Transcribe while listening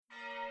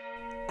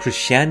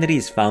Christianity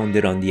is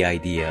founded on the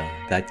idea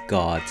that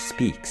God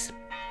speaks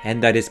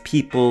and that his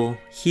people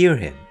hear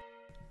him.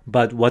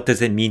 But what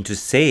does it mean to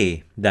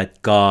say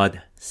that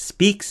God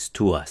speaks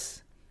to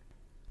us?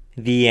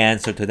 The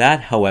answer to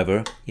that,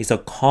 however, is a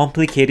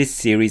complicated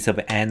series of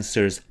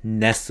answers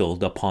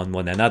nestled upon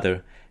one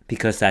another,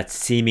 because that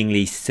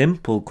seemingly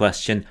simple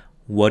question,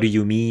 what do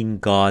you mean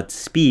God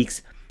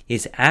speaks,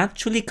 is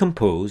actually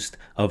composed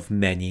of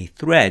many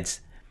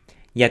threads.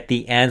 Yet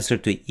the answer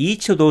to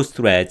each of those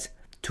threads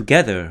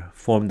together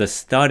form the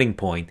starting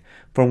point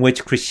from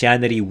which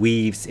Christianity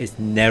weaves its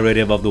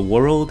narrative of the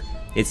world,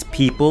 its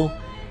people,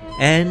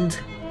 and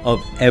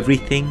of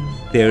everything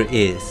there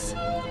is.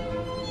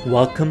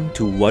 Welcome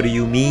to What Do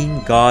You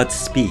Mean God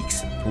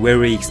Speaks, where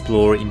we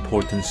explore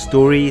important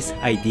stories,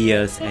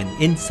 ideas, and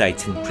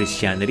insights in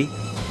Christianity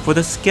for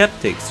the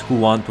skeptics who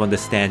want to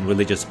understand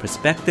religious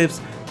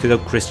perspectives, to the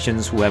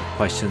Christians who have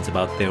questions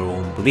about their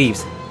own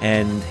beliefs,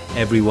 and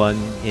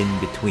everyone in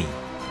between.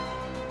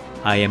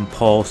 I am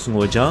Paul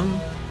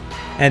Sung-ho-jung,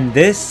 and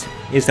this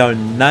is our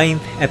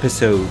 9th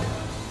episode,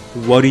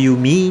 What Do You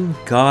Mean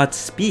God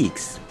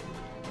Speaks?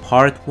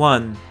 Part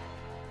 1,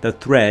 The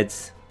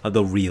Threads of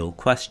the Real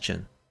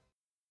Question.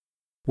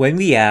 When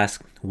we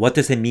ask, what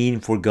does it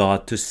mean for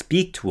God to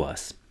speak to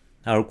us?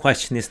 Our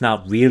question is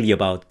not really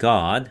about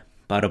God,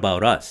 but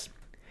about us.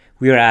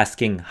 We are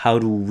asking, how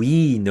do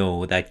we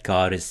know that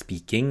God is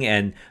speaking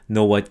and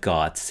know what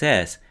God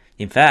says?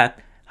 In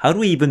fact, how do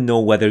we even know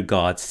whether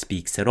God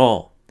speaks at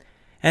all?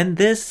 And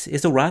this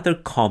is a rather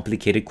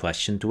complicated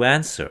question to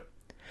answer.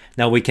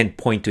 Now we can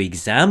point to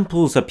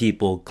examples of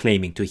people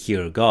claiming to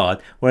hear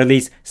God, or at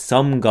least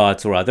some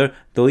gods or other,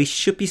 though it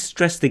should be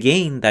stressed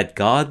again that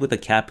God with a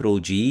capital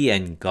G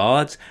and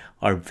gods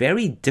are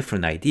very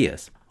different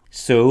ideas.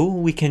 So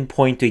we can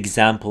point to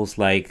examples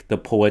like the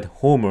poet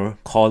Homer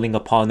calling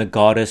upon a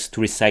goddess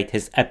to recite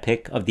his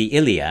epic of the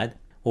Iliad,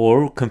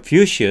 or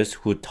Confucius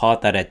who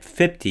taught that at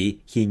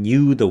 50 he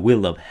knew the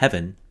will of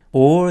heaven,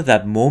 or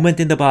that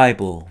moment in the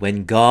Bible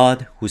when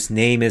God, whose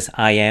name is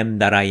I am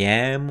that I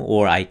am,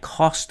 or I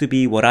cause to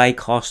be what I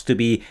cause to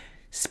be,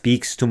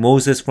 speaks to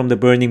Moses from the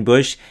burning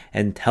bush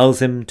and tells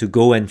him to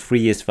go and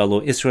free his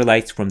fellow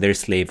Israelites from their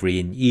slavery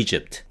in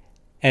Egypt.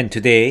 And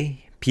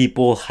today,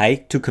 people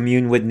hike to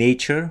commune with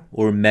nature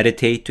or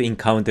meditate to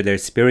encounter their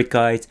spirit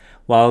guides,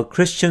 while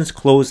Christians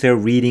close their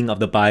reading of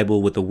the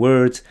Bible with the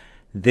words,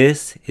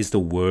 "This is the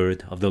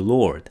word of the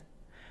Lord."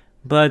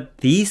 But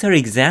these are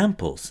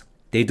examples.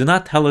 They do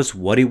not tell us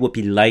what it would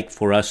be like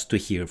for us to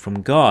hear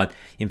from God.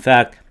 In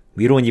fact,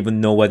 we don't even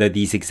know whether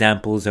these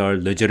examples are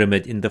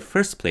legitimate in the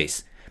first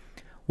place.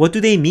 What do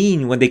they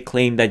mean when they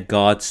claim that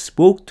God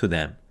spoke to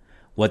them?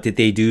 What did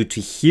they do to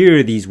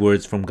hear these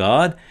words from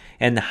God?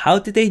 And how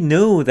did they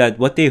know that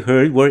what they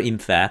heard were in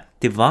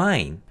fact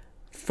divine?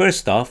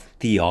 First off,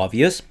 the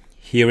obvious.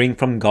 Hearing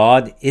from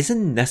God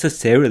isn't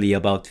necessarily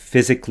about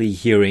physically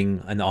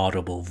hearing an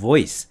audible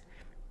voice.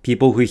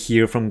 People who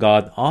hear from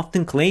God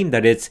often claim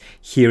that it's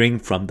hearing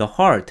from the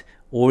heart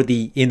or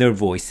the inner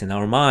voice in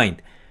our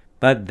mind.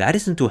 But that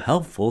isn't too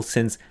helpful,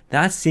 since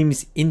that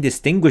seems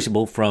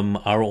indistinguishable from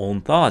our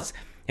own thoughts.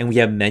 And we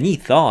have many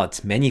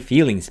thoughts, many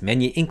feelings,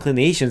 many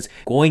inclinations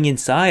going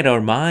inside our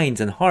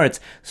minds and hearts,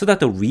 so that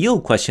the real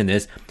question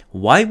is,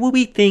 why would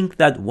we think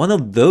that one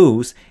of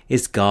those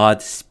is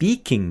God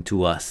speaking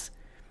to us?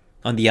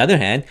 On the other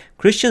hand,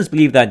 Christians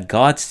believe that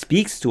God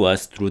speaks to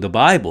us through the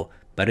Bible.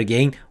 But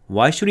again,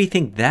 why should we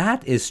think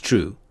that is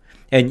true?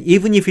 And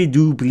even if we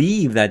do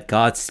believe that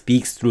God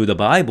speaks through the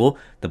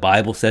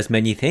Bible says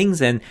many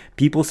things, and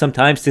people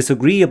sometimes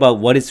disagree about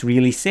what it's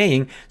really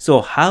saying.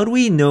 So how do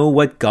we know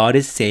what God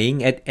is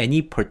saying at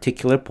any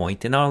particular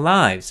point in our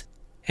lives?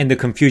 And the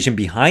confusion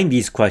behind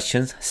these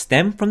questions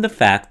stem from the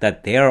fact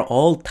that they are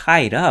all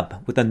tied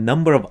up with a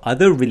number of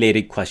other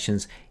related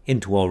questions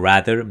into a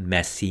rather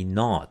messy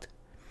knot.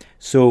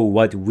 So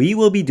what we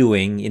will be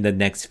doing in the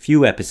next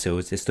few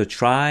episodes is to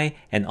try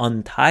and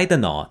untie the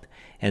knot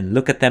and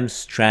look at them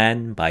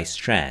strand by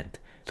strand,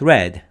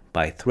 thread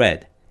by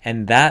thread.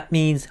 And that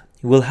means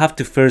we'll have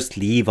to first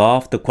leave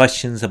off the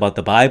questions about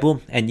the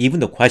Bible and even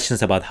the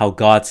questions about how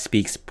God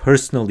speaks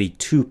personally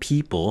to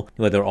people,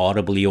 whether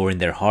audibly or in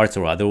their hearts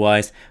or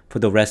otherwise, for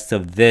the rest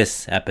of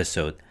this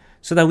episode,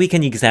 so that we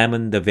can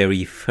examine the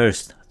very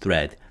first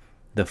thread,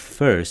 the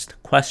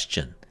first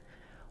question.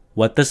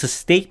 What does the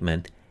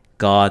statement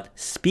God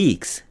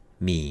speaks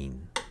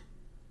mean?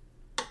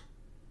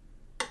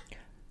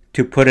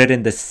 To put it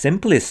in the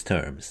simplest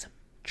terms,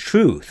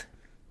 truth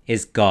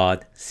is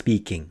God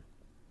speaking.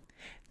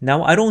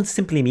 Now, I don't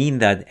simply mean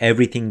that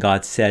everything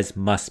God says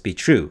must be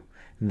true.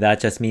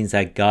 That just means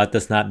that God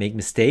does not make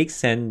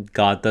mistakes and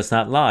God does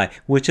not lie,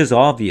 which is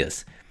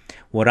obvious.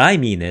 What I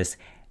mean is,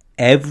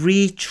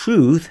 every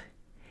truth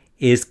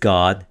is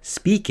God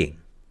speaking.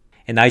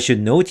 And I should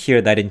note here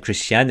that in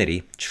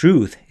Christianity,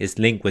 truth is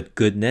linked with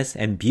goodness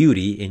and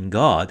beauty in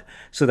God,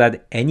 so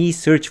that any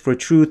search for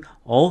truth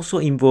also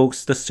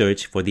invokes the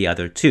search for the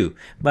other two.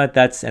 But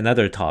that's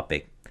another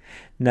topic.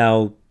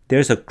 Now,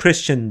 there's a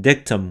Christian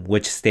dictum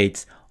which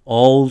states,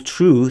 all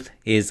truth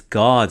is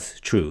God's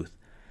truth.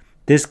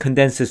 This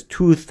condenses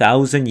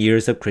 2,000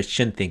 years of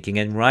Christian thinking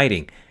and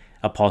writing.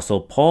 Apostle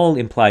Paul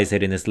implies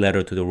it in his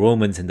letter to the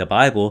Romans in the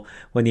Bible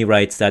when he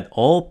writes that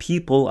all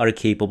people are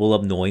capable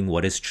of knowing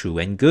what is true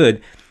and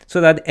good,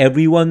 so that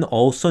everyone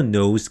also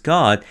knows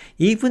God,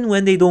 even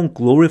when they don't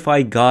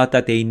glorify God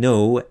that they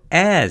know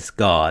as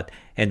God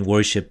and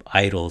worship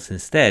idols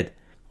instead.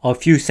 A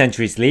few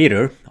centuries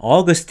later,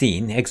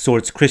 Augustine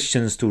exhorts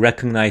Christians to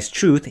recognize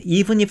truth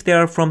even if they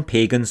are from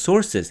pagan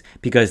sources,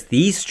 because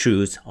these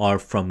truths are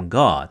from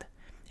God.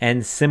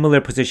 And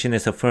similar position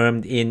is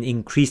affirmed in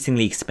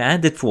increasingly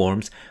expanded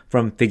forms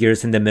from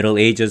figures in the Middle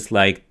Ages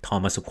like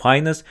Thomas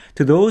Aquinas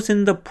to those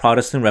in the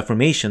Protestant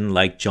Reformation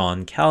like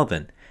John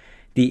Calvin.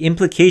 The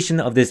implication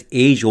of this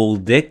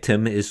age-old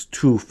dictum is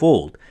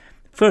twofold.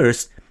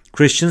 First,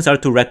 Christians are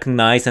to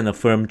recognize and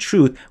affirm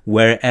truth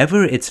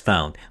wherever it's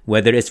found,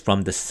 whether it's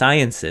from the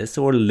sciences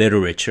or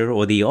literature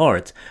or the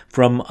arts,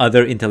 from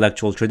other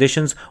intellectual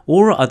traditions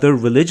or other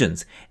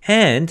religions,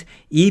 and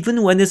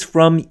even when it's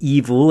from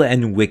evil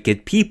and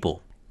wicked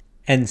people.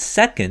 And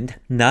second,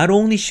 not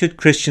only should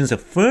Christians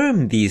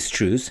affirm these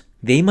truths,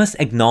 they must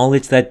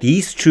acknowledge that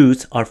these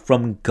truths are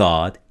from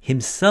God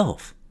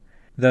Himself.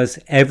 Thus,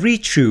 every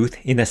truth,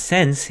 in a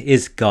sense,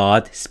 is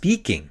God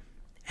speaking.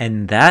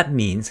 And that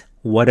means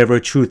whatever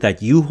truth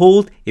that you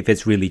hold, if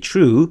it's really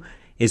true,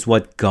 is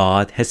what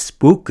God has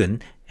spoken,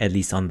 at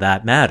least on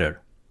that matter.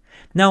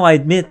 Now, I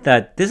admit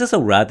that this is a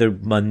rather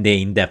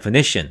mundane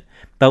definition,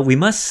 but we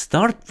must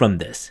start from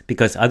this,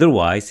 because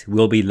otherwise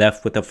we'll be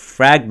left with a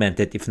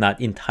fragmented, if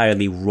not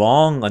entirely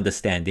wrong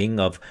understanding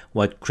of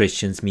what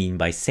Christians mean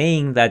by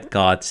saying that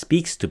God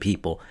speaks to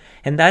people.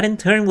 And that in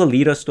turn will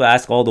lead us to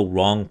ask all the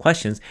wrong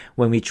questions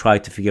when we try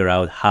to figure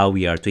out how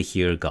we are to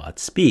hear God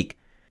speak.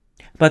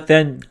 But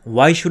then,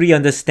 why should we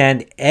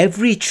understand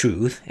every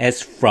truth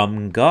as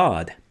from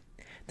God?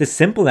 The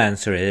simple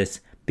answer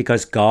is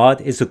because God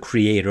is the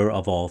creator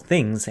of all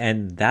things,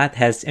 and that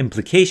has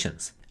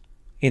implications.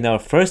 In our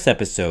first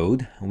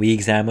episode, we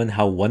examined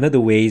how one of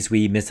the ways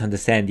we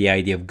misunderstand the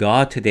idea of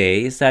God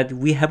today is that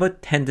we have a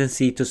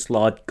tendency to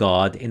slot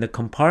God in a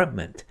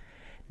compartment.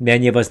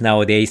 Many of us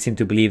nowadays seem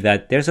to believe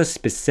that there's a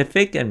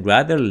specific and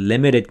rather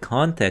limited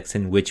context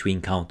in which we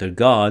encounter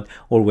God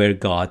or where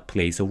God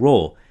plays a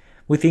role.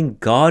 We think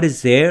God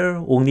is there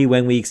only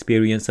when we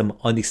experience some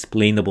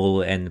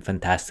unexplainable and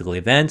fantastical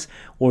events,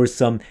 or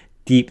some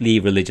deeply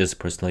religious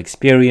personal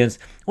experience,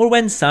 or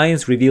when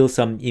science reveals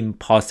some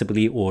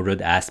impossibly ordered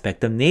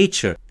aspect of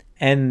nature.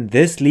 And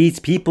this leads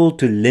people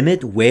to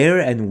limit where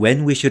and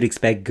when we should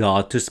expect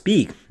God to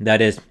speak,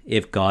 that is,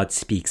 if God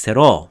speaks at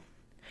all.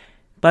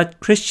 But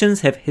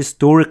Christians have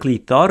historically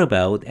thought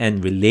about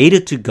and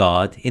related to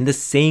God in the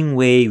same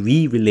way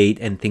we relate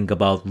and think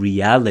about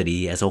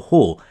reality as a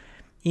whole.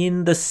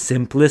 In the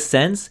simplest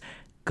sense,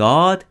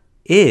 God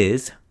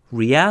is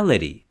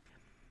reality.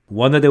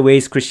 One of the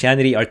ways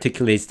Christianity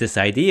articulates this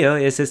idea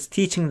is its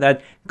teaching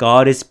that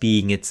God is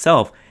being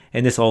itself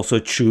and is also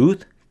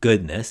truth,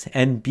 goodness,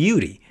 and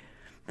beauty.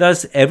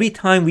 Thus, every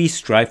time we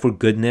strive for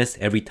goodness,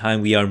 every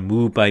time we are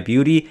moved by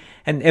beauty,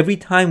 and every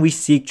time we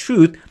seek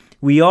truth,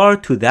 we are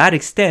to that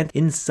extent,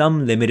 in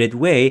some limited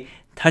way,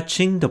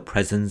 touching the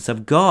presence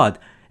of God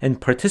and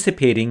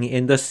participating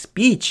in the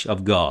speech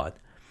of God.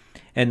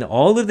 And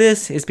all of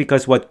this is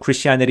because what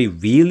Christianity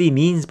really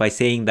means by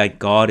saying that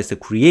God is the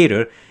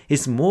creator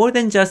is more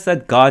than just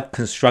that God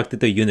constructed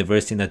the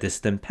universe in a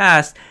distant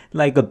past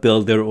like a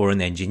builder or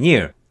an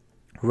engineer.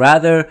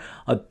 Rather,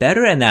 a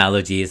better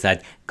analogy is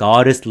that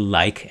God is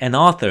like an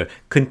author,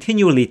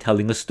 continually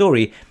telling a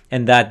story,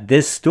 and that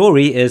this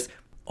story is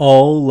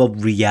all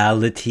of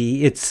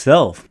reality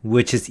itself,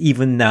 which is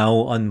even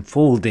now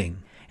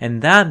unfolding.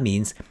 And that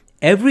means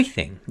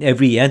everything,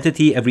 every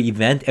entity, every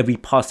event, every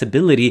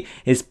possibility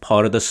is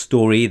part of the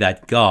story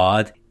that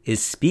God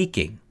is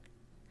speaking.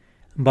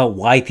 But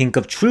why think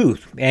of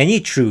truth,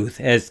 any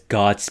truth, as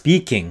God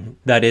speaking?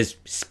 That is,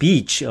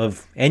 speech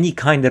of any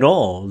kind at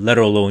all, let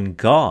alone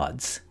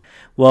God's.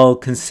 Well,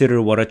 consider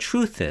what a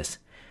truth is.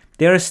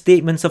 They are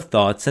statements of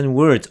thoughts and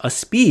words, a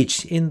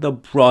speech in the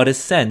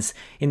broadest sense,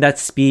 in that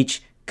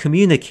speech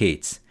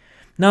communicates.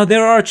 Now,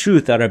 there are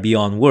truths that are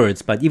beyond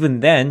words, but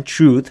even then,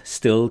 truth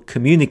still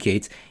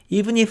communicates,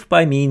 even if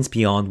by means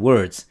beyond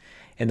words.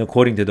 And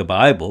according to the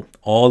Bible,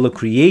 all of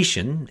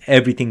creation,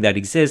 everything that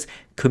exists,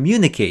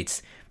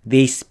 communicates.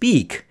 They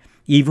speak,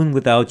 even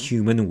without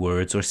human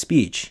words or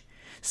speech.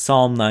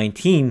 Psalm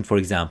 19, for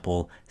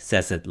example,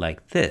 says it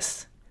like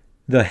this: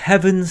 "The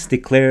heavens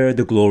declare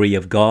the glory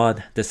of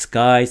God, the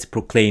skies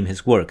proclaim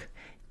His work.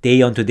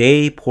 Day unto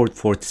day pour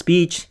forth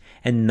speech,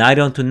 and night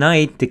unto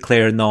night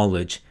declare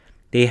knowledge.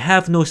 They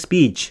have no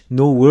speech,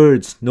 no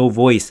words, no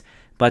voice,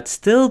 but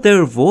still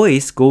their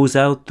voice goes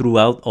out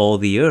throughout all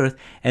the earth,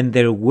 and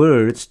their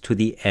words to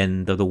the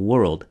end of the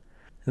world."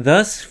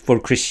 Thus, for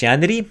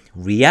Christianity,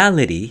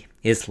 reality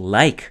is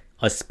like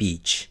a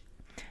speech.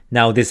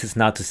 Now, this is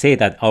not to say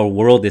that our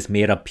world is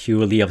made up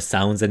purely of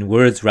sounds and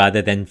words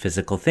rather than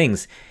physical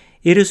things.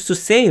 It is to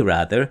say,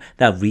 rather,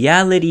 that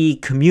reality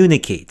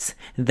communicates.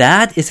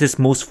 That is its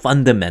most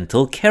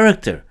fundamental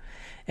character.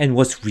 And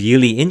what's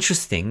really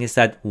interesting is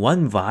that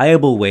one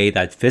viable way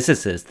that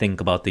physicists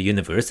think about the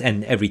universe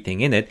and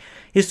everything in it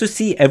is to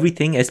see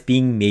everything as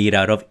being made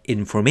out of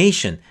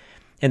information.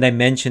 And I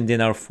mentioned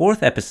in our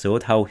 4th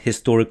episode how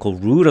historical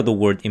root of the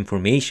word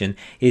information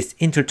is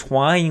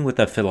intertwining with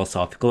the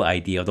philosophical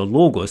idea of the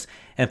logos.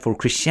 And for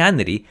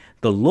Christianity,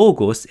 the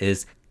logos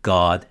is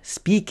God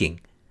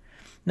speaking.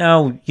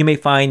 Now, you may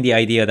find the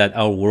idea that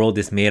our world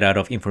is made out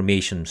of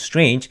information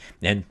strange,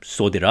 and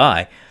so did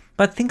I.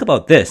 But think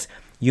about this.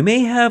 You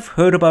may have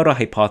heard about a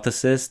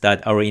hypothesis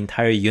that our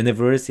entire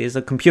universe is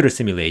a computer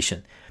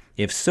simulation.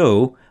 If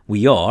so,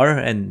 we are,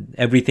 and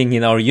everything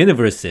in our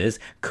universe is,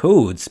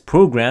 codes,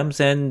 programs,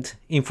 and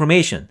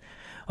information.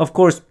 Of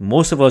course,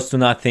 most of us do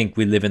not think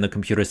we live in a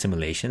computer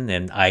simulation,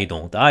 and I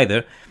don't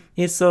either.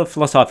 It's a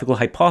philosophical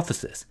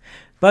hypothesis.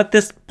 But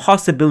this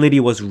possibility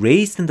was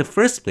raised in the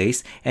first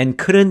place and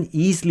couldn't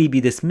easily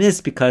be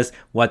dismissed because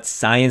what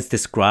science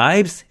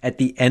describes at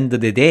the end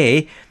of the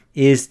day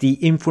is the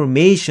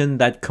information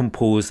that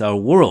compose our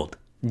world.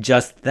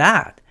 Just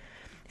that.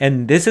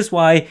 And this is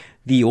why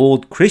the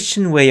old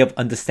Christian way of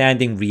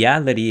understanding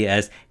reality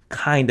as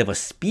kind of a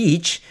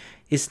speech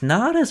is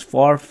not as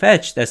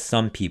far-fetched as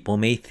some people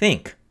may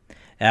think.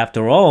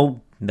 After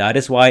all, that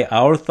is why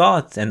our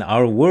thoughts and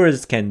our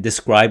words can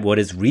describe what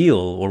is real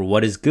or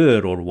what is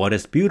good or what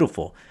is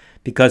beautiful,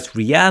 because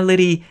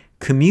reality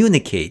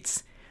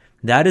communicates.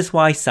 That is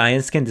why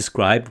science can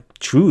describe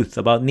truth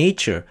about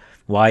nature,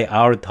 why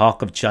our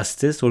talk of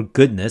justice or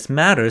goodness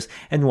matters,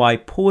 and why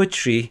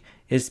poetry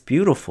is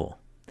beautiful.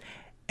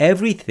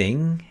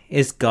 Everything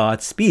is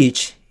God's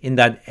speech in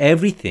that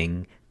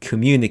everything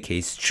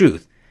communicates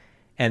truth,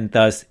 and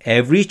thus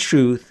every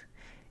truth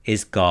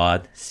is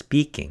God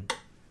speaking.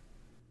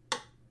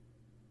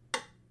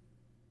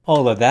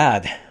 All of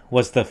that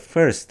was the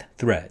first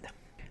thread.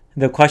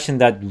 The question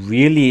that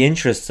really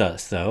interests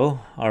us, though,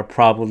 are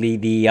probably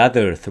the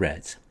other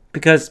threads.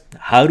 Because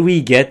how do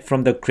we get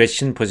from the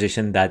Christian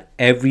position that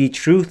every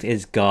truth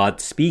is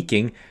God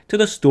speaking to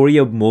the story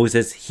of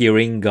Moses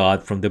hearing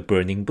God from the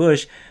burning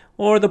bush,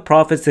 or the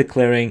prophets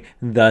declaring,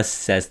 "Thus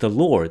says the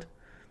Lord,"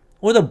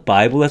 or the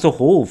Bible as a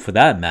whole for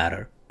that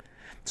matter?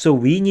 So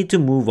we need to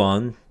move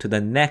on to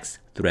the next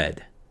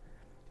thread.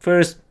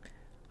 First,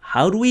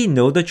 how do we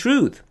know the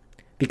truth?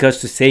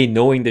 Because to say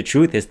knowing the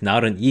truth is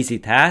not an easy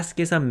task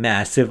is a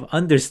massive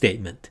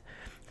understatement.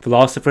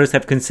 Philosophers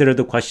have considered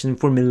the question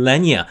for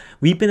millennia.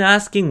 We've been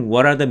asking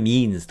what are the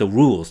means, the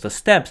rules, the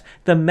steps,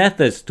 the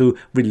methods to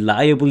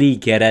reliably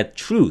get at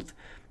truth.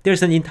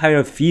 There's an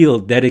entire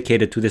field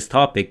dedicated to this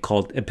topic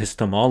called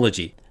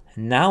epistemology.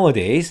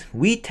 Nowadays,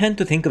 we tend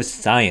to think of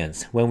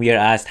science when we are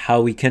asked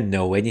how we can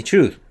know any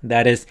truth.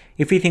 That is,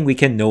 if we think we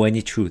can know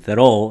any truth at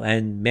all,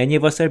 and many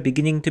of us are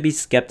beginning to be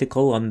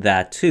skeptical on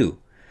that too.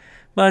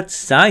 But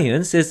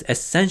science is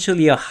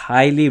essentially a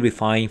highly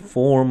refined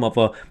form of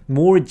a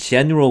more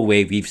general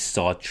way we've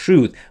sought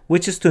truth,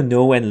 which is to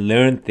know and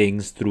learn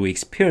things through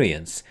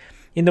experience.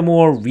 In the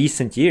more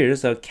recent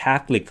years, a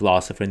Catholic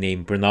philosopher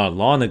named Bernard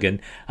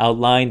Lonergan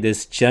outlined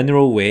this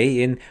general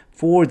way in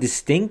 4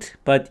 distinct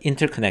but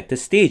interconnected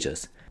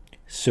stages.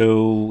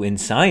 So, in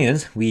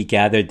science, we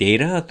gather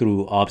data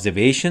through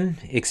observation,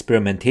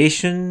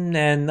 experimentation,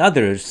 and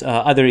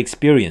other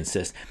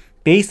experiences.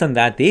 Based on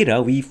that data,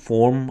 we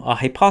form a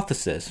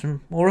hypothesis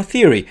or a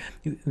theory.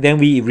 Then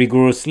we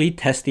rigorously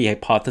test the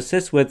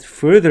hypothesis with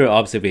further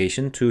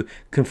observation to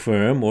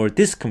confirm or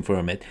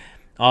disconfirm it.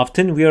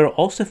 Often we are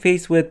also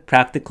faced with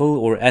practical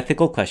or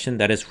ethical question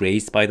that is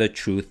raised by the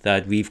truth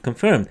that we've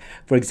confirmed.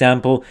 For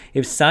example,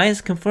 if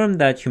science confirmed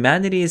that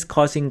humanity is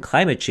causing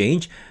climate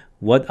change,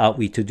 what ought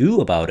we to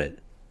do about it?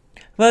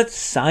 But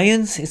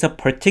science is a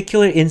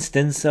particular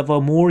instance of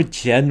a more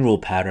general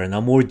pattern,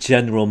 a more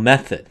general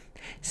method.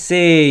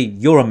 Say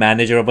you're a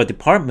manager of a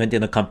department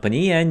in a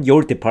company and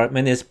your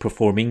department is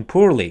performing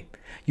poorly.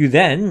 You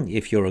then,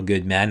 if you're a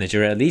good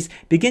manager at least,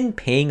 begin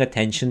paying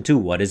attention to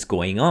what is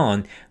going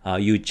on.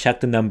 You check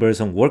the numbers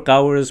on work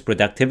hours,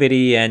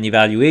 productivity, and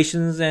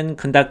evaluations, and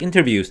conduct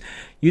interviews.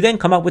 You then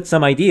come up with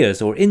some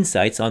ideas or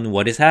insights on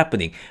what is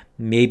happening.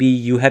 Maybe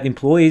you have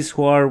employees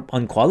who are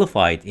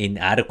unqualified,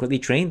 inadequately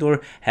trained, or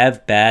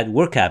have bad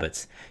work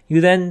habits. You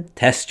then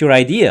test your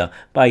idea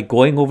by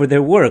going over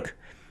their work.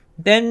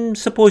 Then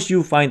suppose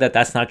you find that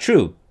that's not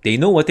true. They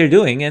know what they're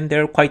doing and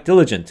they're quite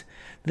diligent.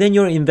 Then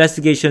your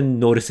investigation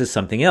notices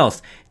something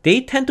else.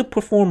 They tend to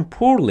perform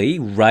poorly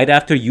right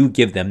after you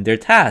give them their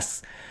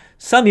tasks.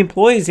 Some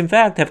employees, in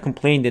fact, have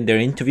complained in their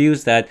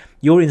interviews that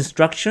your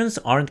instructions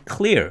aren't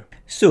clear.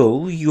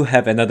 So you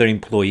have another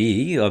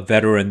employee, a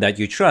veteran that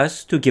you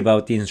trust, to give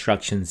out the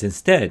instructions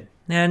instead,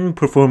 and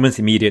performance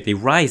immediately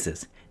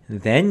rises.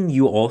 Then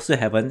you also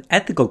have an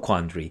ethical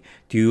quandary.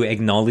 Do you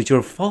acknowledge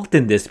your fault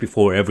in this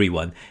before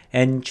everyone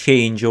and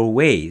change your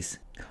ways?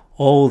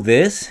 All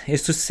this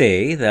is to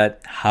say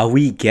that how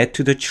we get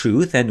to the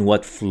truth and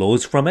what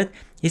flows from it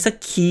is a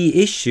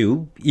key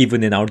issue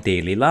even in our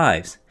daily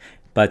lives.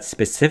 But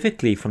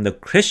specifically from the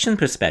Christian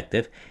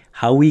perspective,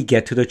 how we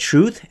get to the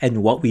truth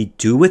and what we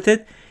do with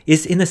it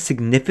is in a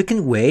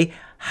significant way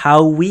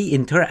how we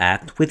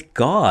interact with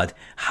God,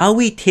 how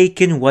we take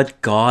in what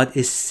God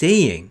is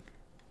saying.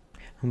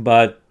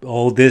 But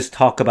all this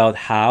talk about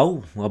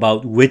how,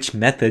 about which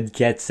method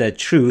gets at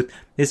truth,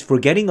 is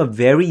forgetting a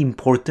very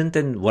important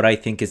and what I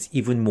think is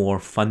even more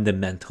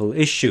fundamental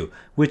issue,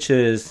 which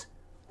is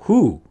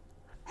who.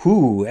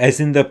 Who, as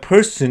in the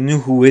person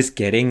who is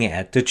getting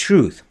at the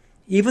truth.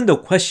 Even the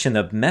question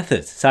of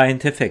methods,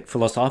 scientific,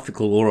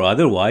 philosophical, or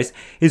otherwise,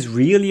 is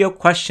really a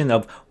question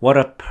of what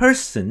a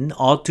person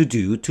ought to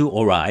do to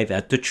arrive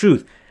at the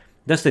truth.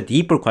 Thus, the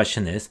deeper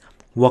question is,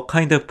 what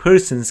kind of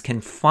persons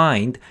can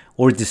find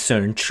or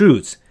discern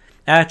truths?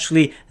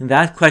 Actually,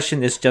 that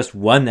question is just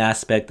one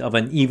aspect of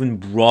an even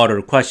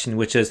broader question,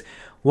 which is,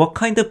 what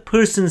kind of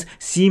persons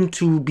seem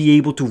to be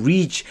able to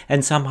reach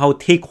and somehow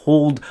take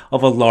hold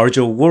of a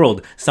larger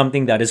world,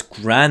 something that is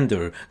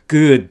grander,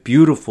 good,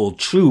 beautiful,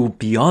 true,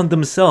 beyond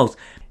themselves?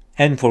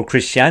 And for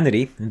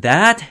Christianity,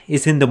 that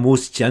is in the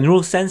most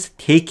general sense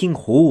taking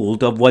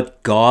hold of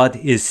what God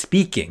is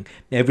speaking,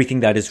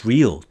 everything that is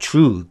real,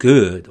 true,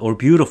 good, or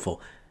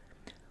beautiful.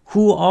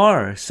 Who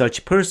are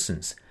such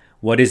persons?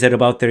 What is it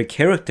about their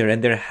character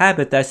and their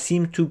habit that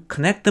seem to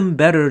connect them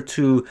better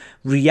to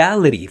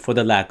reality, for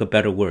the lack of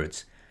better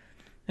words?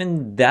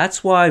 And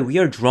that's why we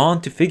are drawn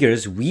to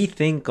figures we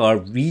think are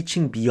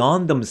reaching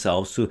beyond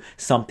themselves to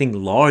something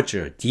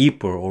larger,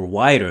 deeper, or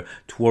wider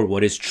toward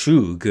what is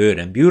true, good,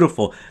 and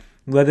beautiful,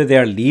 whether they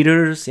are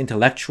leaders,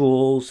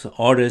 intellectuals,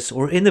 artists,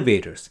 or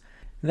innovators.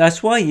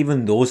 That's why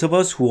even those of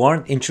us who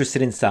aren't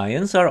interested in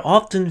science are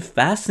often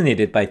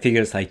fascinated by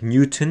figures like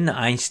Newton,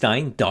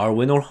 Einstein,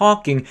 Darwin, or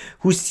Hawking,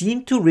 who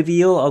seem to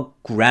reveal a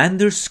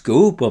grander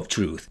scope of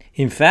truth.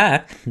 In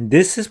fact,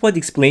 this is what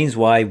explains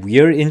why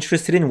we're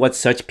interested in what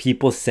such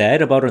people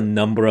said about a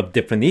number of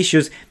different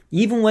issues,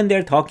 even when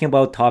they're talking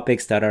about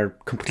topics that are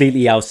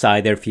completely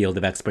outside their field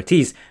of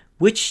expertise,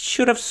 which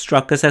should have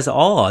struck us as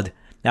odd.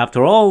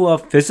 After all, a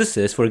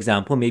physicist, for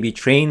example, may be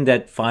trained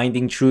at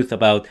finding truth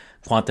about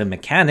quantum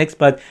mechanics,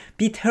 but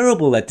be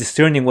terrible at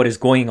discerning what is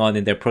going on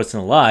in their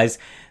personal lives,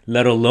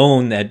 let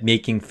alone at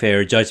making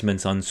fair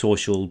judgments on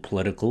social,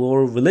 political,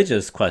 or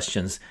religious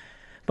questions.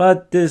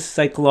 But this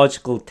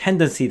psychological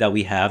tendency that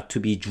we have to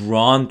be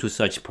drawn to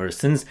such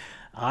persons,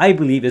 I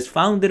believe, is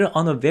founded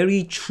on a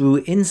very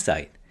true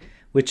insight,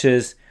 which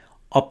is,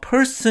 a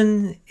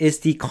person is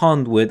the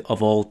conduit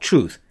of all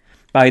truth.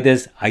 By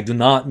this, I do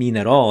not mean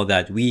at all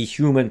that we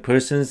human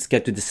persons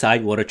get to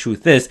decide what a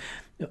truth is.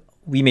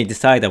 We may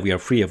decide that we are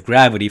free of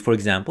gravity, for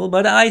example,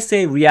 but I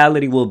say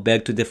reality will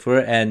beg to differ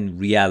and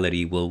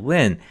reality will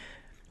win.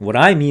 What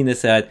I mean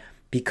is that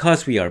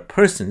because we are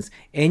persons,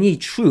 any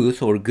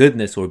truth or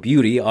goodness or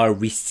beauty are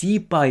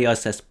received by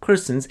us as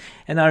persons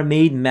and are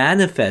made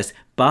manifest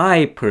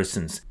by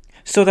persons.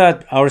 So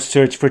that our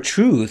search for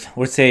truth,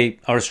 or say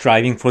our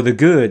striving for the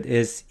good,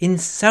 is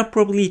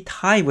inseparably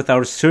tied with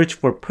our search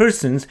for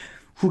persons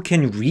who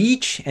can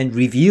reach and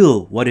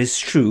reveal what is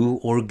true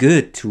or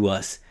good to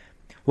us.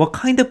 What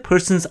kind of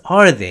persons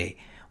are they?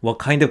 What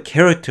kind of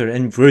character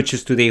and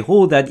virtues do they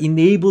hold that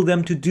enable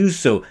them to do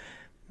so?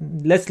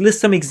 Let's list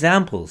some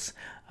examples.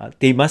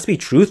 They must be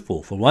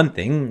truthful, for one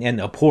thing, and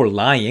abhor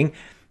lying.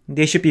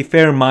 They should be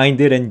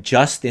fair-minded and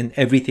just in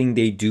everything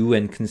they do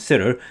and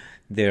consider.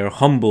 They're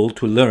humble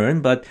to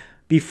learn, but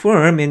be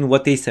firm in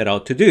what they set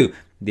out to do.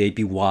 They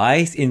be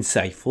wise,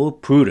 insightful,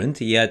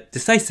 prudent, yet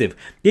decisive.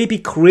 They be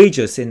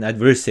courageous in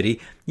adversity,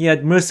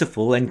 yet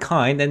merciful and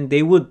kind, and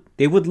they would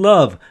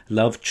love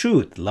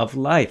truth, love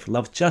life,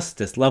 love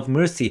justice, love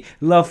mercy,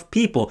 love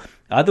people.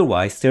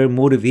 Otherwise, their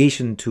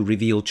motivation to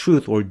reveal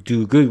truth or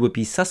do good would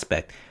be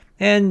suspect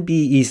and be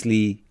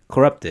easily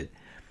corrupted.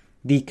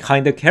 The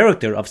kind of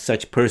character of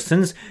such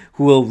persons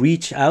who will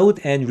reach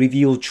out and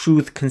reveal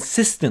truth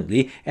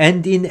consistently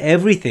and in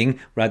everything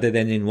rather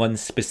than in one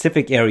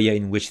specific area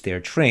in which they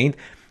are trained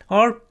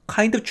are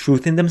kind of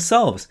truth in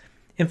themselves.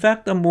 In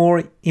fact, a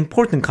more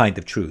important kind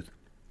of truth.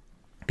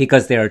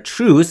 Because there are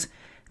truths,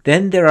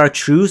 then there are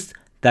truths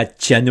that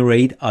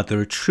generate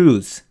other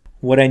truths.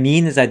 What I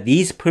mean is that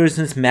these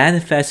persons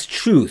manifest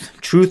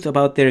truth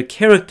about their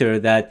character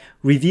that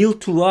reveal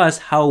to us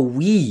how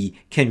we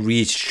can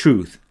reach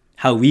truth,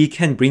 how we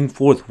can bring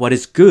forth what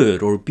is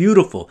good or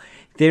beautiful.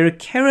 Their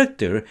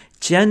character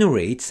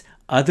generates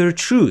other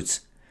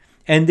truths.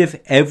 And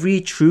if every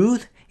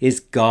truth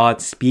is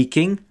God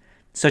speaking,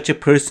 such a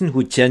person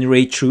who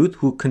generates truth,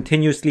 who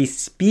continuously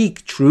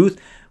speak truth,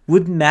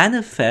 would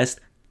manifest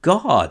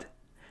God.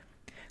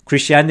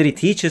 Christianity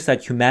teaches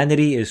that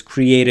humanity is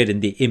created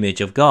in the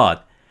image of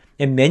God.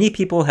 And many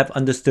people have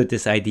understood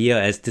this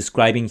idea as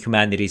describing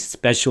humanity's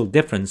special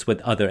difference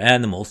with other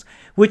animals,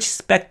 which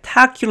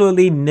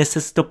spectacularly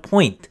misses the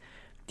point.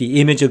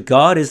 The image of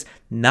God is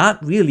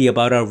not really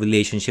about our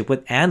relationship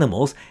with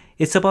animals,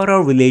 it's about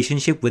our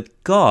relationship with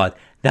God,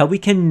 that we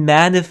can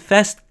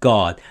manifest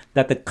God,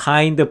 that the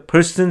kind of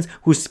persons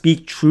who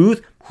speak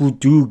truth, who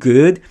do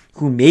good,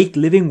 who make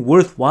living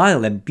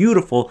worthwhile and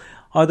beautiful,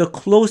 are the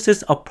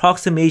closest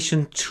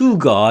approximation to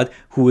God,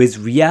 who is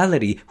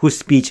reality, whose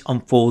speech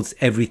unfolds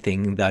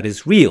everything that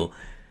is real.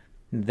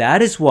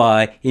 That is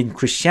why in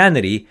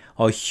Christianity,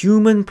 a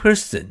human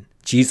person,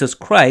 Jesus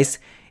Christ,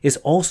 is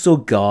also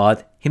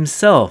God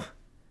himself.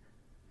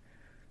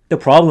 The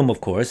problem,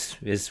 of course,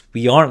 is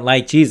we aren't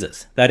like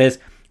Jesus. That is,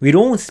 we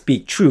don't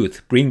speak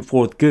truth, bring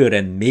forth good,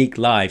 and make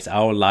lives,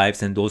 our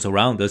lives and those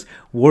around us,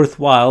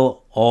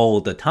 worthwhile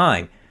all the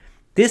time.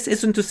 This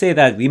isn't to say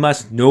that we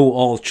must know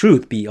all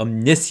truth, be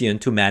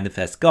omniscient to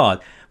manifest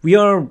God. We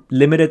are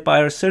limited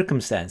by our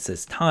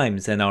circumstances,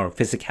 times, and our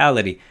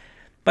physicality.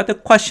 But the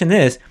question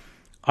is,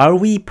 are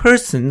we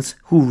persons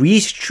who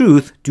reach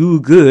truth, do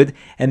good,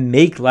 and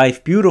make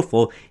life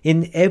beautiful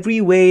in every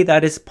way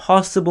that is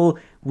possible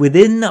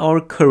within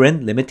our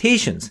current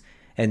limitations?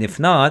 And if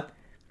not,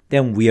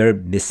 then we are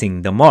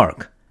missing the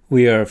mark.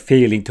 We are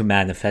failing to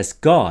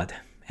manifest God.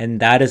 And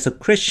that is a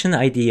Christian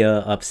idea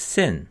of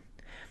sin.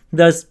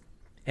 Thus,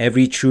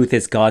 every truth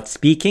is God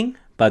speaking,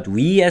 but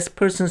we as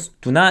persons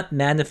do not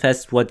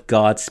manifest what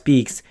God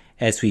speaks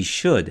as we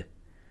should.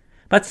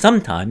 But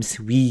sometimes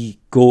we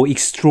go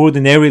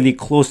extraordinarily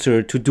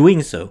closer to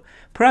doing so.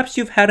 Perhaps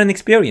you've had an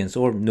experience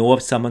or know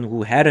of someone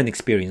who had an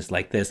experience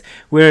like this,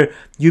 where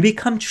you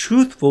become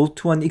truthful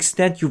to an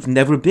extent you've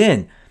never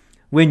been.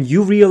 When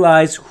you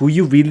realize who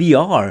you really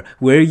are,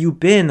 where you've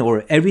been,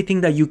 or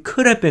everything that you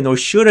could have been or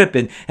should have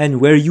been,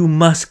 and where you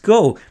must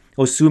go,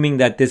 assuming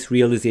that this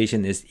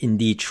realization is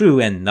indeed true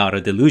and not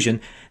a delusion,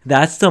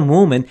 that's the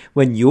moment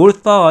when your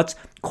thoughts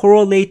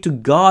correlate to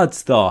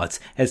God's thoughts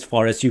as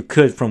far as you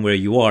could from where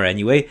you are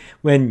anyway,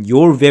 when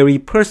your very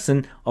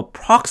person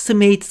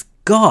approximates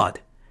God.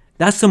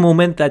 That's the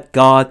moment that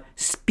God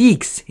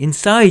speaks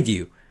inside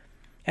you.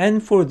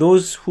 And for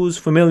those who's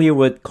familiar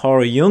with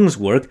Carl Jung's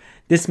work,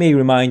 this may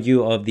remind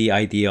you of the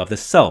idea of the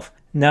self.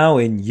 Now,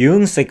 in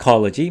Jung's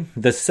psychology,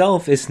 the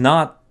self is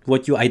not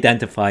what you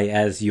identify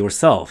as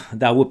yourself.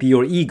 That would be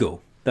your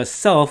ego. The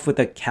self with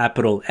a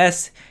capital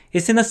S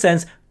is in a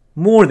sense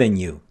more than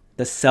you.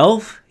 The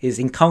self is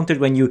encountered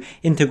when you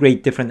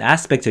integrate different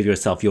aspects of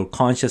yourself, your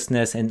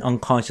consciousness and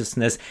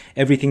unconsciousness,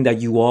 everything that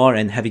you are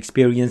and have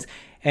experienced,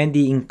 and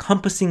the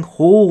encompassing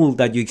whole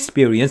that you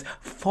experience,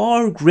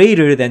 far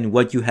greater than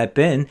what you have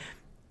been,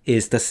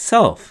 is the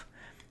self.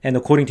 And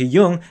according to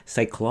Jung,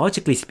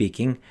 psychologically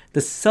speaking,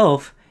 the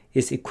self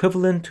is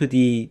equivalent to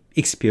the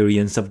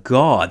experience of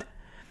God.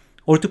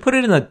 Or to put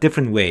it in a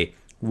different way,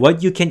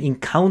 what you can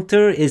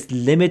encounter is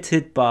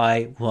limited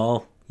by,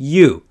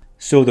 you.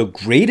 So the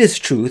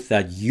greatest truth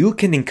that you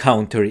can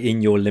encounter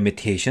in your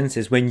limitations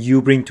is when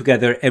you bring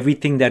together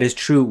everything that is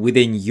true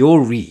within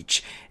your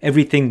reach,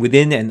 everything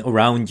within and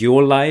around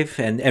your life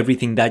and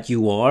everything that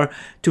you are,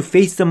 to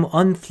face them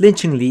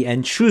unflinchingly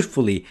and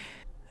truthfully.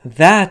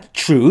 That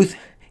truth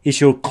is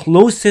your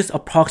closest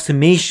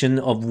approximation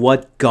of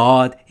what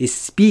God is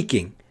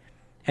speaking,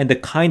 and the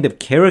kind of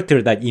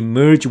character that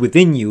emerge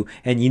within you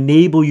and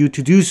enable you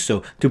to do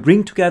so, to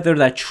bring together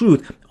that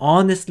truth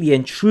honestly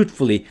and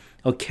truthfully.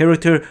 A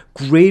character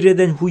greater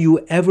than who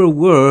you ever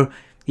were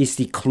is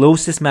the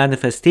closest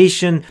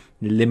manifestation,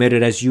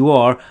 limited as you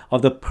are,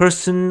 of the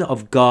person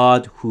of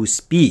God who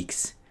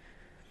speaks.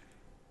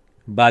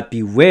 But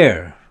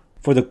beware,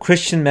 for the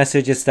Christian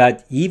message is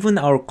that even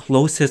our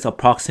closest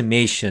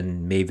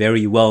approximation may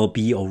very well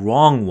be a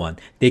wrong one.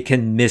 They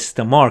can miss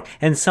the mark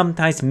and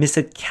sometimes miss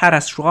it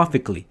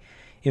catastrophically.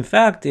 In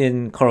fact,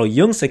 in Carl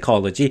Jung's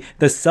psychology,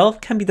 the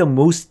self can be the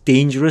most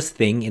dangerous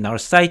thing in our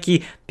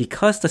psyche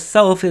because the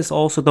self is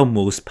also the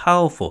most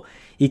powerful.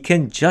 It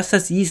can just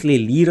as easily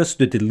lead us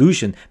to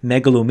delusion,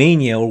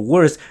 megalomania, or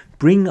worse,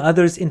 bring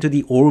others into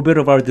the orbit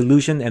of our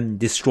delusion and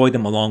destroy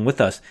them along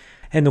with us.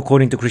 And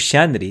according to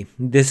Christianity,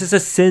 this is a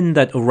sin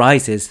that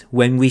arises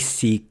when we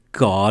seek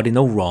God in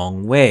a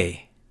wrong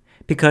way.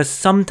 Because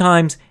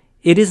sometimes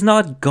it is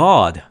not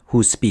God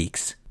who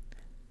speaks.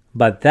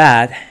 But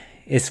that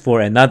is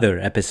for another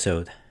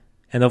episode.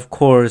 And of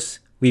course,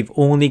 we've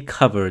only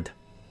covered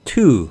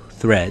 2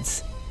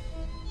 threads.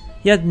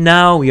 Yet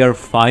now we are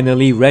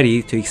finally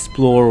ready to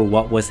explore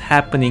what was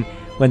happening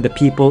when the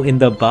people in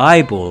the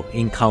Bible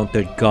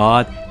encountered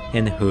God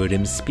and heard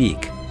Him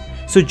speak.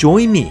 So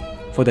join me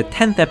for the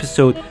 10th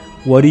episode,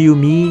 What Do You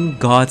Mean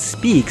God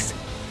Speaks?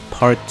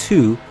 Part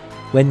 2,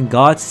 When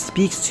God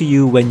Speaks to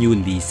You When You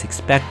Least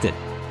Expect It,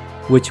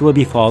 which will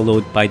be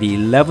followed by the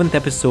 11th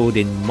episode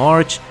in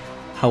March,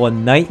 How a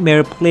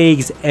Nightmare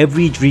Plagues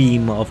Every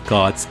Dream of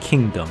God's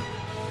Kingdom.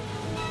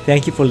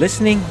 Thank you for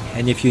listening,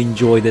 and if you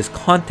enjoy this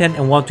content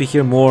and want to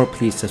hear more,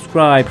 please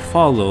subscribe,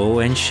 follow,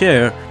 and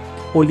share,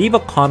 or leave a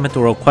comment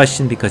or a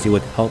question because it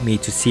would help me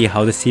to see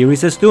how the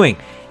series is doing.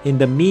 In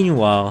the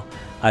meanwhile,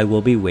 I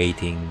will be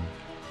waiting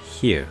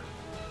here.